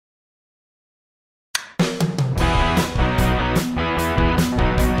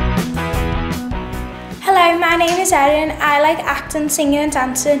name is Erin. I like acting, singing and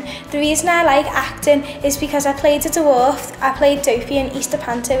dancing. The reason I like acting is because I played a dwarf. I played Dopey in Easter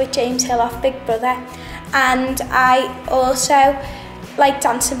Panto with James Hill off Big Brother. And I also like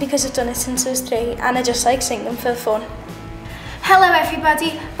dancing because I've done it since I was 3 and I just like singing for fun. Hello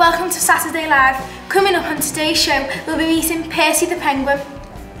everybody, welcome to Saturday Live. Coming up on today's show, we'll be meeting Percy the Penguin.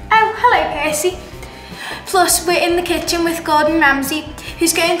 Oh, hello Percy. Plus, we're in the kitchen with Gordon Ramsay,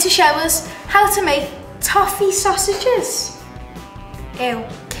 who's going to show us how to make toffee sausages. Ew.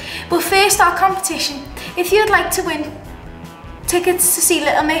 But first, our competition. If you'd like to win tickets to see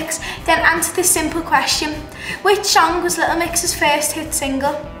Little Mix, then answer this simple question. Which song was Little Mix's first hit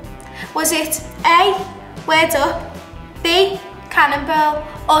single? Was it A, Word Up, B, Cannonball,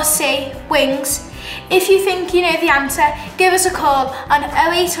 or C, Wings? If you think you know the answer, give us a call on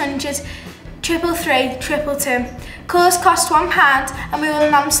 0800 333 222. Calls cost £1 and we will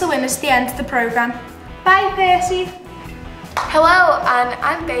announce the winners at the end of the programme. Bye Percy! Hello, and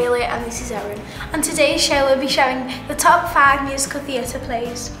I'm Bailey and this is Erin. On today's show we'll be showing the top 5 musical theatre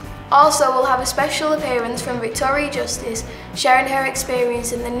plays. Also, we'll have a special appearance from Victoria Justice, sharing her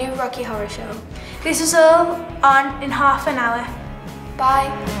experience in the new Rocky Horror Show. This is all on in half an hour.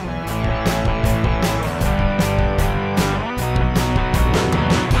 Bye.